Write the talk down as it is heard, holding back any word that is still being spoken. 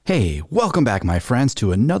Hey, welcome back, my friends,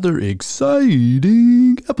 to another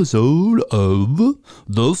exciting episode of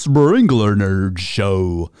the Sprinkler Nerd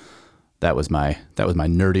Show. That was my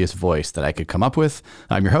nerdiest voice that I could come up with.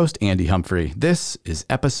 I'm your host, Andy Humphrey. This is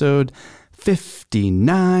episode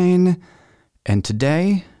 59, and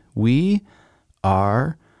today we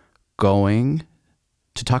are going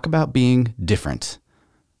to talk about being different.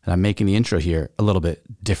 And I'm making the intro here a little bit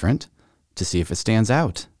different to see if it stands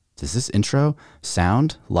out. Does this intro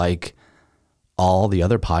sound like all the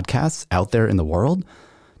other podcasts out there in the world?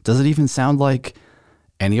 Does it even sound like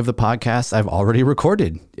any of the podcasts I've already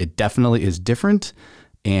recorded? It definitely is different,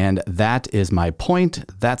 and that is my point.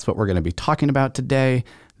 That's what we're going to be talking about today.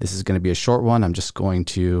 This is going to be a short one. I'm just going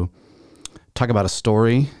to talk about a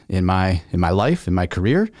story in my life, in my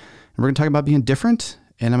career, and we're going to talk about being different,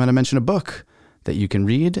 and I'm going to mention a book that you can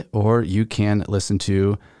read or you can listen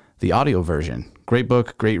to the audio version. Great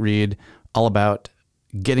book, great read, all about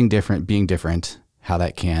getting different, being different, how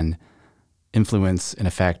that can influence and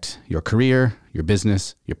affect your career, your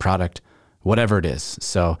business, your product, whatever it is.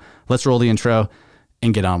 So let's roll the intro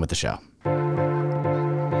and get on with the show.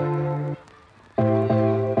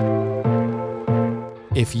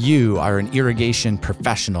 If you are an irrigation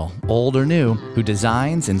professional, old or new, who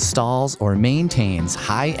designs, installs, or maintains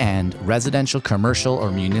high-end residential, commercial,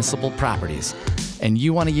 or municipal properties, and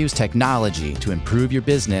you want to use technology to improve your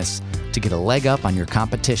business to get a leg up on your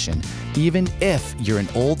competition, even if you're an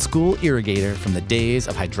old school irrigator from the days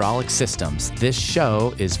of hydraulic systems, this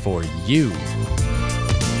show is for you.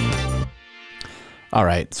 All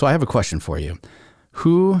right, so I have a question for you.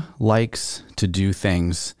 Who likes to do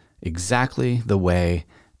things exactly the way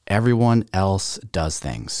everyone else does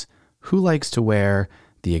things? Who likes to wear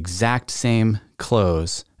the exact same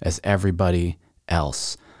clothes as everybody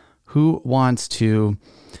else? Who wants to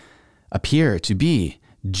appear to be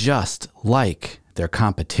just like their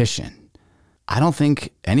competition? I don't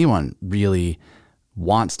think anyone really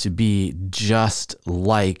wants to be just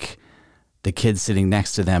like the kid sitting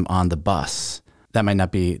next to them on the bus. That might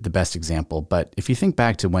not be the best example, but if you think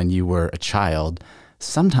back to when you were a child,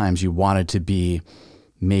 sometimes you wanted to be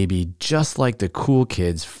maybe just like the cool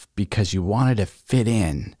kids because you wanted to fit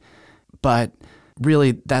in. But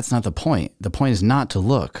really, that's not the point. The point is not to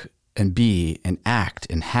look and be and act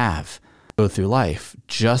and go through life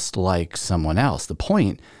just like someone else. The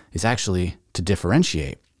point is actually to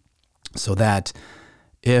differentiate, so that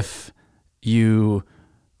if you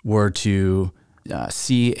were to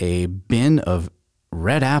see a bin of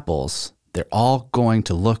red apples, they're all going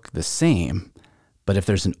to look the same. But if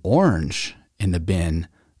there's an orange in the bin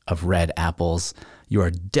of red apples, you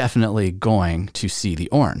are definitely going to see the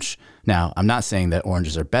orange. Now, I'm not saying that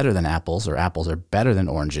oranges are better than apples or apples are better than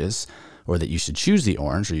oranges, or that you should choose the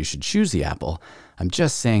orange or you should choose the apple. I'm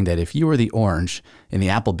just saying that if you are the orange in the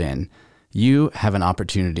apple bin, you have an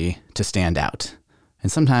opportunity to stand out.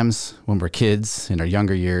 And sometimes when we're kids in our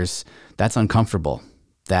younger years, that's uncomfortable.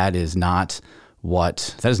 That is not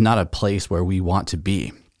a place where we want to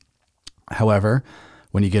be. However,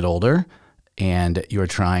 when you get older and you're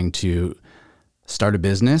trying to start a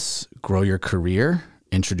business, grow your career,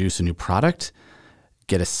 introduce a new product,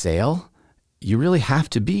 get a sale, you really have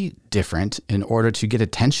to be different in order to get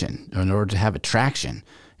attention, in order to have attraction,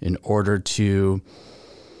 in order to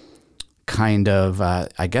kind of,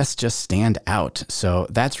 just stand out. So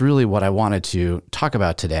that's really what I wanted to talk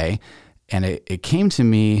about today. And it came to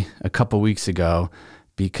me a couple weeks ago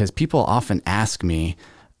because people often ask me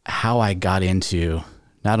how I got into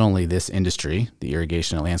not only this industry, the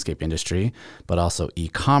irrigation and landscape industry, but also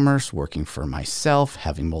e-commerce, working for myself,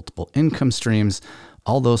 having multiple income streams,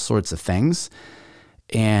 all those sorts of things.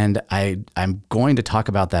 And I'm going to talk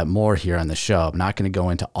about that more here on the show. I'm not going to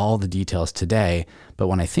go into all the details today, but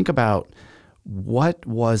when I think about what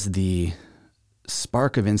was the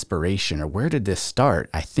spark of inspiration, or where did this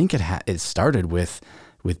start, I think it started with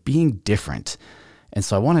being different. And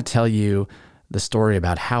so I want to tell you the story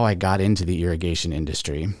about how I got into the irrigation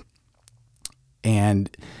industry. And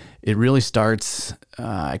it really starts,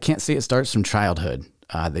 I can't say it starts from childhood.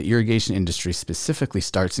 The irrigation industry specifically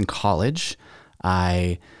starts in college.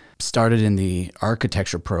 I started in the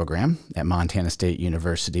architecture program at Montana State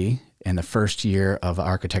University, and the first year of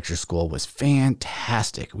architecture school was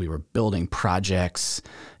fantastic. We were building projects.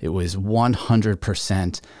 It was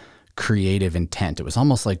 100% creative intent. It was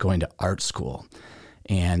almost like going to art school.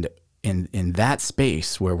 And in that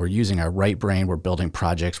space where we're using our right brain, we're building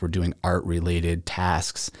projects, we're doing art-related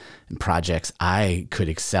tasks and projects, I could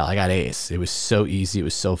excel. I got A's. It was so easy. It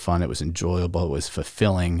was so fun. It was enjoyable. It was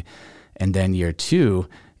fulfilling. And then year two,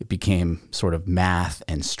 it became sort of math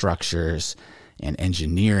and structures and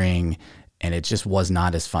engineering and it just was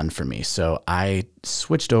not as fun for me. So I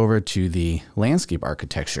switched over to the landscape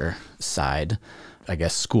architecture side, I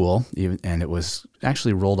guess, school, and it was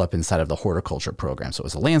actually rolled up inside of the horticulture program. So it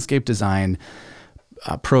was a landscape design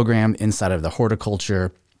program inside of the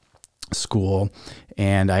horticulture school,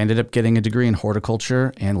 and I ended up getting a degree in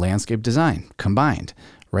horticulture and landscape design combined.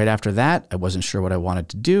 Right after that, I wasn't sure what I wanted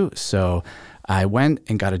to do, so I went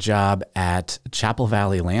and got a job at Chapel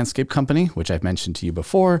Valley Landscape Company, which I've mentioned to you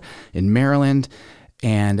before, in Maryland.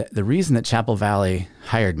 And the reason that Chapel Valley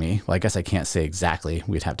hired me, well, I guess I can't say exactly,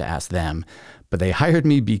 we'd have to ask them, but they hired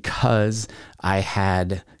me because I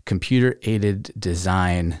had computer-aided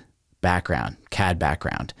design background, CAD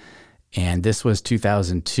background. And this was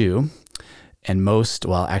 2002. And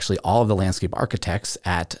actually all of the landscape architects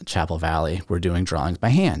at Chapel Valley were doing drawings by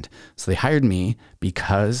hand. So they hired me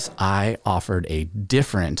because I offered a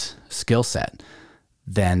different skill set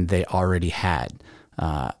than they already had.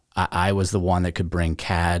 I was the one that could bring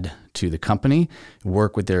CAD to the company,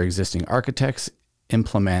 work with their existing architects,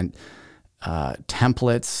 implement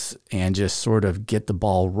templates, and just sort of get the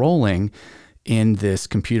ball rolling in this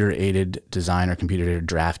computer-aided design or computer-aided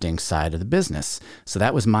drafting side of the business. So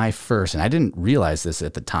that was my first, and I didn't realize this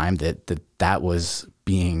at the time, that was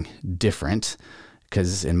being different,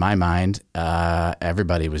 because in my mind,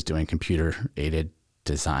 everybody was doing computer-aided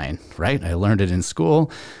design, right? I learned it in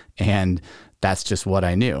school, and that's just what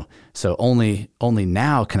I knew. So only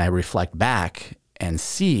now can I reflect back and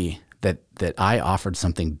see that I offered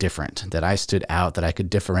something different, that I stood out, that I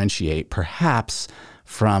could differentiate perhaps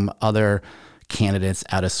from other candidates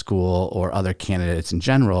out of school or other candidates in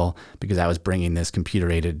general, because I was bringing this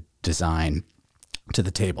computer-aided design to the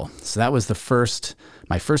table. So that was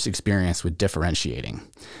my first experience with differentiating.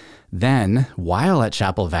 Then, while at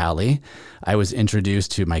Chapel Valley, I was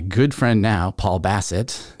introduced to my good friend now, Paul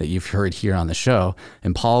Bassett, that you've heard here on the show.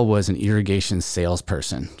 And Paul was an irrigation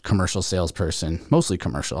salesperson, commercial salesperson, mostly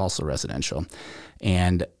commercial, also residential.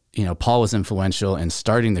 And Paul was influential in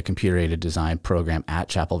starting the computer-aided design program at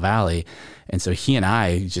Chapel Valley. And so he and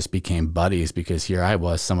I just became buddies, because here I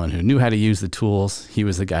was, someone who knew how to use the tools. He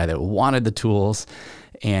was the guy that wanted the tools.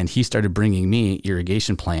 And he started bringing me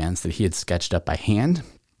irrigation plans that he had sketched up by hand,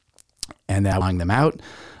 and then drawing them out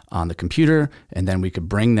on the computer. And then we could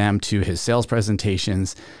bring them to his sales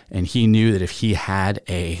presentations. And he knew that if he had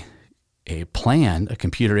a plan, a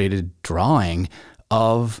computer-aided drawing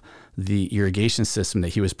of the irrigation system that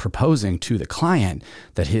he was proposing to the client,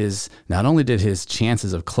 that not only did his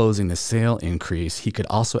chances of closing the sale increase, he could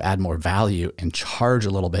also add more value and charge a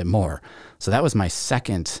little bit more. So that was my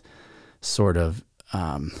second sort of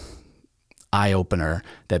eye-opener,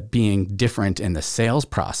 that being different in the sales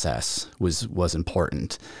process was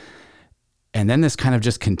important. And then this kind of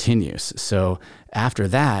just continues. So after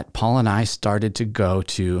that, Paul and I started to go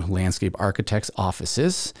to landscape architects'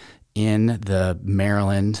 offices in the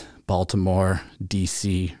Maryland, Baltimore,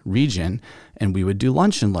 DC region, and we would do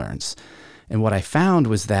lunch and learns. And what I found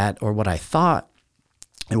was that, or what I thought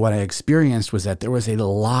and what I experienced, was that there was a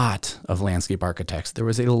lot of landscape architects. There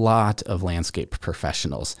was a lot of landscape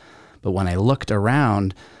professionals. But when I looked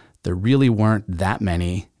around, there really weren't that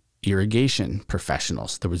many irrigation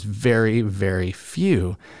professionals. There was very, very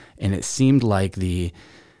few. And it seemed like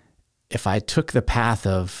if I took the path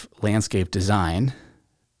of landscape design,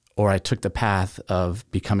 or I took the path of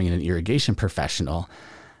becoming an irrigation professional,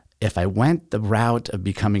 if I went the route of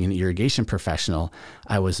becoming an irrigation professional,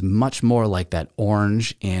 I was much more like that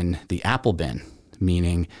orange in the apple bin,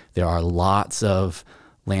 meaning there are lots of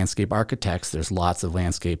landscape architects, there's lots of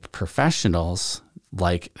landscape professionals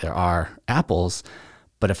like there are apples.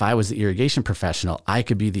 But if I was the irrigation professional, I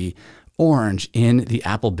could be the orange in the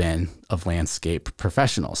apple bin of landscape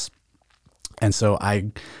professionals. And so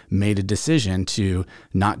I made a decision to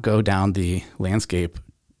not go down the landscape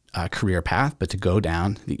career path, but to go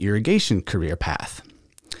down the irrigation career path.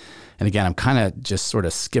 And again, I'm kind of just sort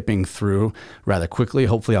of skipping through rather quickly.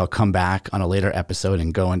 Hopefully I'll come back on a later episode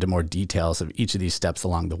and go into more details of each of these steps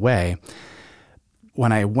along the way.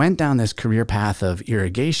 When I went down this career path of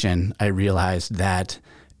irrigation, I realized that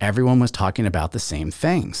everyone was talking about the same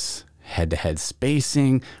things: head-to-head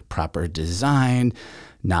spacing, proper design,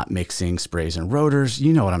 not mixing sprays and rotors.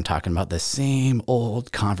 You know what I'm talking about, the same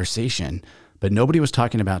old conversation. But nobody was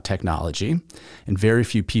talking about technology, and very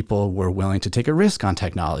few people were willing to take a risk on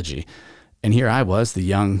technology. And here I was,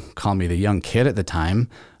 call me the young kid at the time.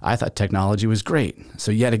 I thought technology was great.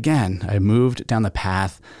 So yet again, I moved down the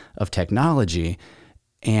path of technology,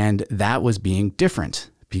 and that was being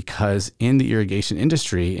different, because in the irrigation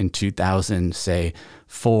industry in 2000, say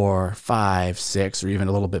 4, 5, 6, or even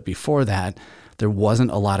a little bit before that, there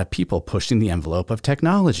wasn't a lot of people pushing the envelope of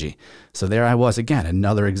technology. So there I was again,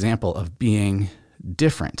 another example of being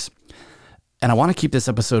different. And I want to keep this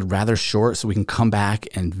episode rather short so we can come back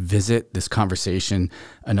and visit this conversation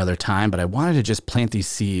another time. But I wanted to just plant these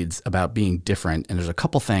seeds about being different. And there's a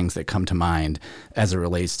couple things that come to mind as it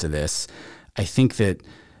relates to this. I think that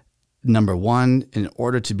number one, in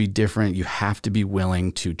order to be different, you have to be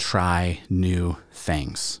willing to try new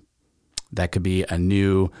things. That could be a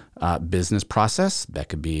new business process. That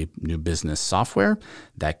could be new business software.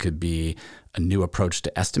 That could be a new approach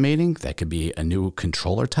to estimating. That could be a new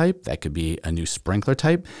controller type. That could be a new sprinkler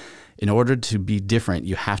type. In order to be different,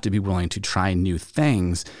 you have to be willing to try new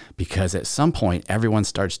things, because at some point, everyone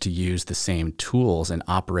starts to use the same tools and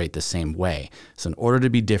operate the same way. So in order to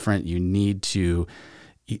be different, you need to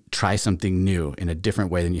try something new in a different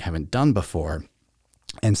way than you haven't done before.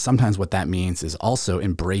 And sometimes what that means is also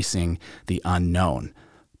embracing the unknown,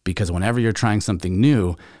 because whenever you're trying something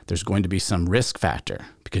new, there's going to be some risk factor,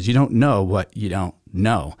 because you don't know what you don't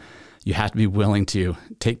know. You have to be willing to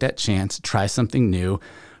take that chance, try something new,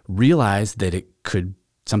 realize that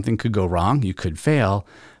something could go wrong, you could fail,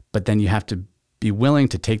 but then you have to be willing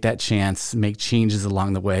to take that chance, make changes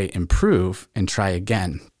along the way, improve, and try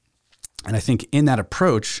again. And I think in that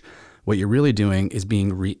approach, what you're really doing is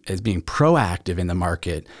being proactive in the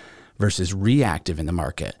market versus reactive in the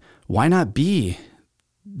market. Why not be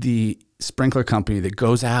the sprinkler company that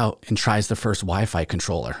goes out and tries the first Wi-Fi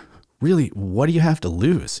controller? Really, what do you have to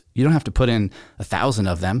lose? You don't have to put in 1,000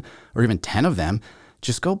 of them or even 10 of them.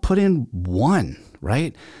 Just go put in one,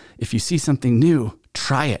 right? If you see something new,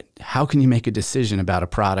 try it. How can you make a decision about a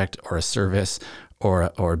product or a service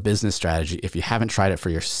or a business strategy if you haven't tried it for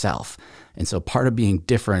yourself? And so part of being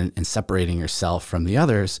different and separating yourself from the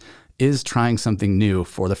others is trying something new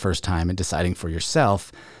for the first time and deciding for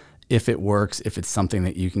yourself if it works, if it's something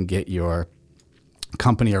that you can get your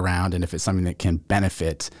company around, and if it's something that can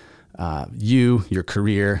benefit you, your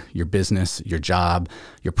career, your business, your job,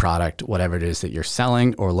 your product, whatever it is that you're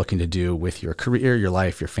selling or looking to do with your career, your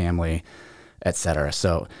life, your family, etc.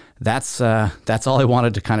 So that's all I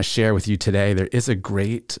wanted to kind of share with you today. There is a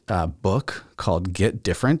great book called Get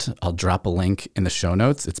Different. I'll drop a link in the show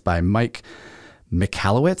notes. It's by Mike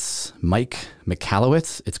Michalowicz.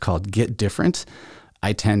 It's called Get Different.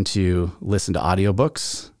 I tend to listen to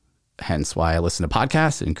audiobooks, hence why I listen to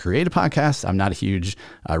podcasts and create a podcast. I'm not a huge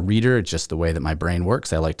reader. It's just the way that my brain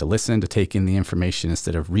works. I like to listen, to take in the information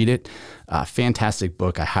instead of read it. Fantastic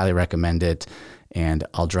book. I highly recommend it. And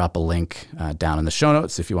I'll drop a link down in the show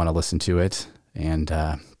notes if you want to listen to it, and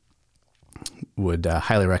would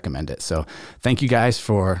highly recommend it. So thank you guys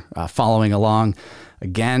for following along.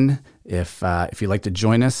 Again, if you'd like to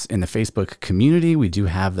join us in the Facebook community, we do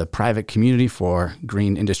have the private community for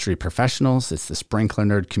green industry professionals. It's the Sprinkler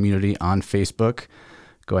Nerd community on Facebook.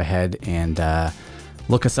 Go ahead and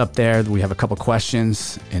look us up there. We have a couple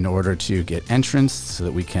questions in order to get entrance so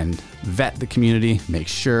that we can vet the community, make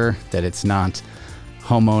sure that it's not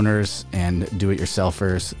homeowners and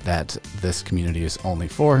do-it-yourselfers, that this community is only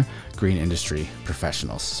for green industry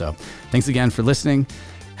professionals. So thanks again for listening.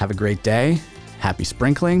 Have a great day. Happy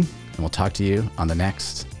sprinkling, and we'll talk to you on the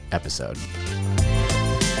next episode.